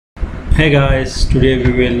Hey guys, today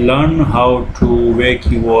we will learn how to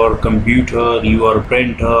wake your computer, your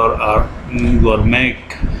printer or your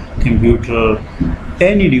Mac computer,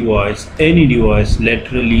 any device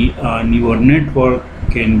literally on your network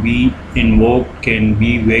can be invoked, can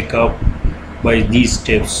be wake up by these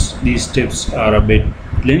steps. These steps are a bit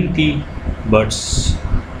lengthy, but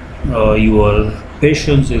your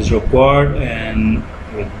patience is required, and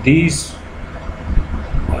with these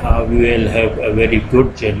we will have a very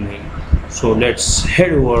good journey. So let's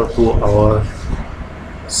head over to our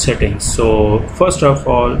settings. So first of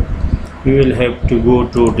all, we will have to go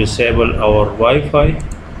to disable our Wi-Fi.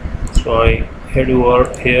 So I head over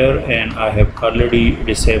here and I have already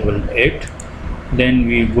disabled it. Then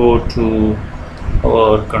we go to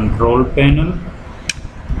our control panel.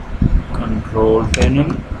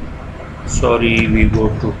 Sorry, we go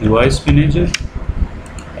to device manager,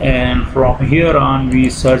 and from here on we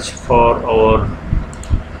search for our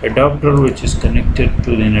adapter which is connected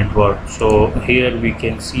to the network. So here we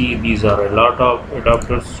can see these are a lot of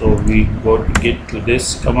adapters, so we go to get to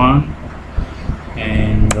this command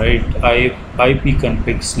and write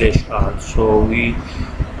ipconfig/r. So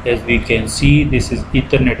as we can see, this is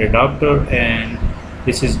Ethernet adapter and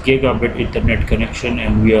this is gigabit Ethernet connection,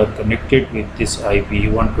 and we are connected with this IP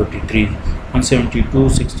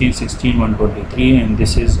 172.168.16.16.123, and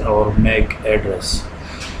this is our MAC address.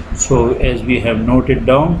 So as we have noted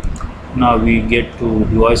down, now we get to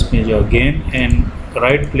device manager again and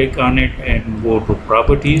right click on it and go to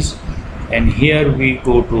properties, and here we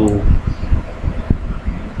go to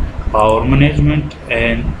power management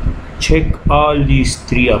and check all these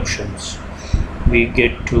three options. We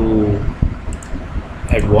get to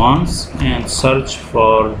advanced and search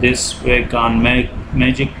for this Wake-on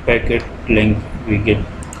magic packet link. We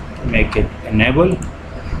make it enable.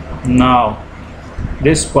 Now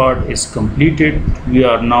this part is completed. We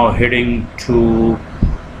are now heading to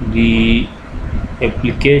the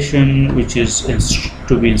application which is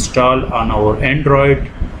to be installed on our Android,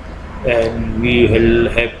 and we will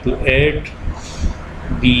have to add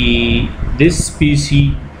this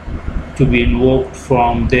PC to be invoked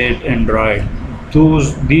from that Android.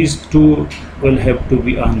 These two will have to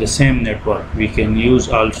be on the same network. We can use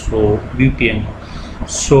also VPN.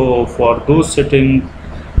 So for those settings,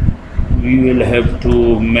 we will have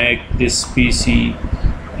to make this PC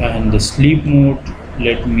and the sleep mode.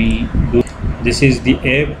 Let me do. This is the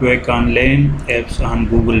app Wake-on-LAN apps on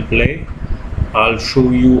Google Play. I'll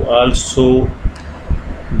show you also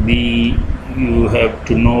you have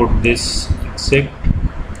to note this exact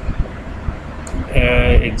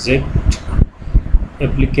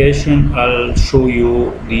application. I'll show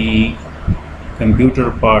you the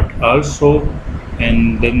computer part also,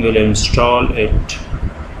 and then we'll install it.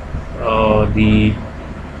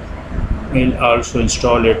 Will also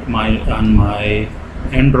install it on my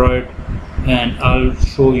Android, and I'll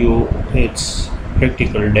show you its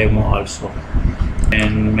practical demo also,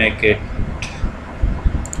 and make it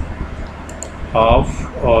off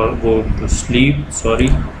or go to sleep. Sorry,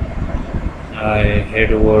 I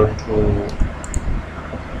head over to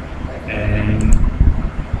and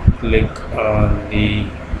click on the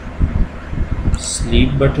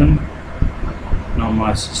sleep button. Now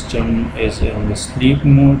my system is in the sleep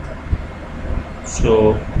mode.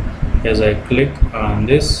 So as I click on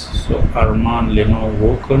this, so Arman Leno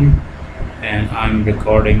woken, and I'm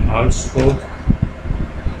recording also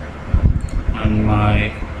on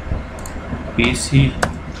my PC.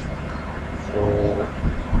 So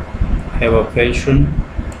have a patient.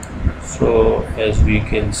 So as we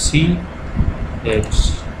can see that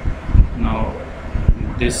now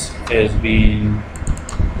this has been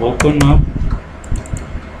woken up,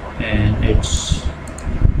 and it's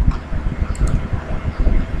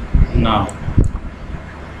now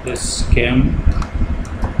this came.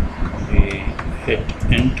 We hit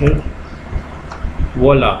enter,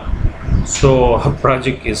 voila. So our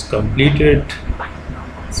project is completed.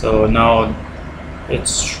 So now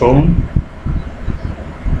it's shown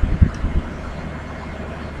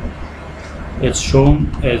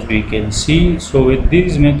as we can see. So with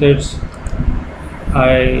these methods,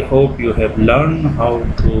 I hope you have learned how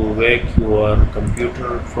to wake your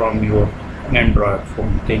computer from your Android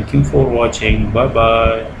phone. Thank you for watching. Bye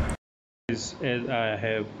bye. As I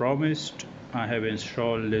have promised, I have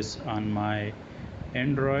installed this on my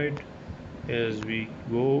Android. As we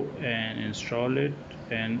go and install it,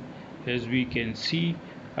 and as we can see,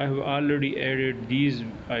 I have already added these.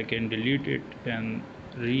 I can delete it and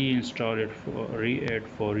reinstall it for re-add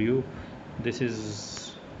for you. This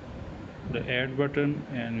is the add button,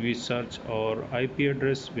 and we search our IP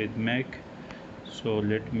address with MAC. So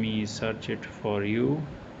let me search it for you.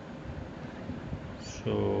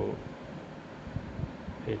 So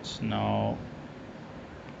it's now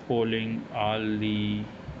polling all the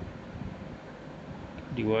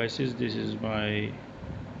devices. This is my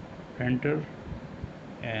printer,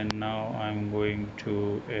 and now I'm going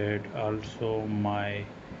to add also my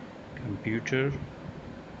computer.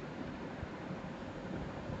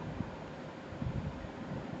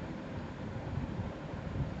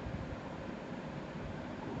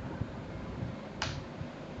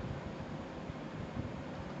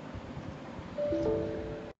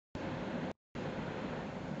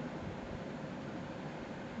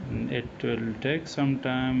 It will take some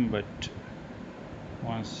time, but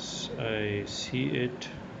once I see it,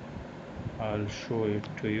 I'll show it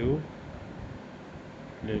to you.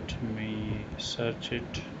 Let me search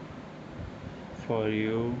it for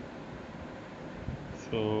you.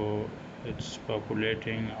 So it's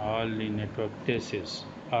populating all the network. This is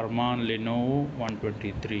Arman Lenovo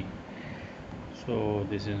 123. So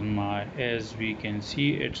this is my, as we can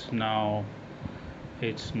see, it's now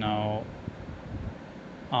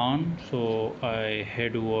on. So I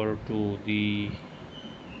head over to the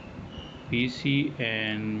PC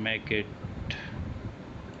and make it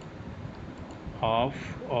off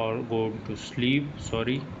or go to sleep.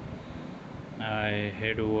 Sorry, I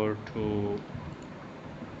head over to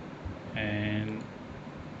and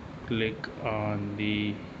click on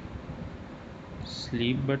the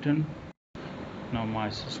sleep button. Now my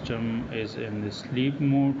system is in the sleep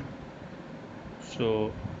mode.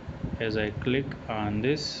 So as I click on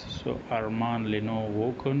this, so Arman Lenovo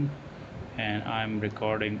woken, and I'm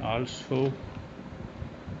recording also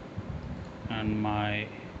on my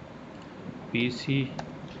PC.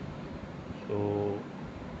 So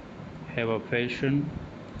have a patient.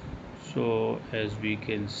 So as we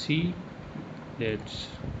can see that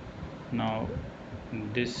now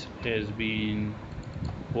this has been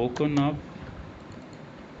woken up,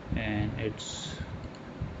 and it's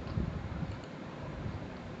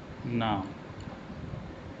now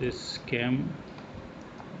this came,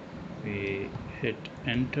 we hit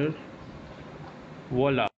enter,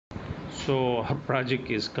 voila. So our project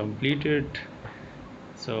is completed.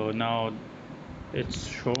 So now it's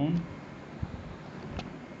shown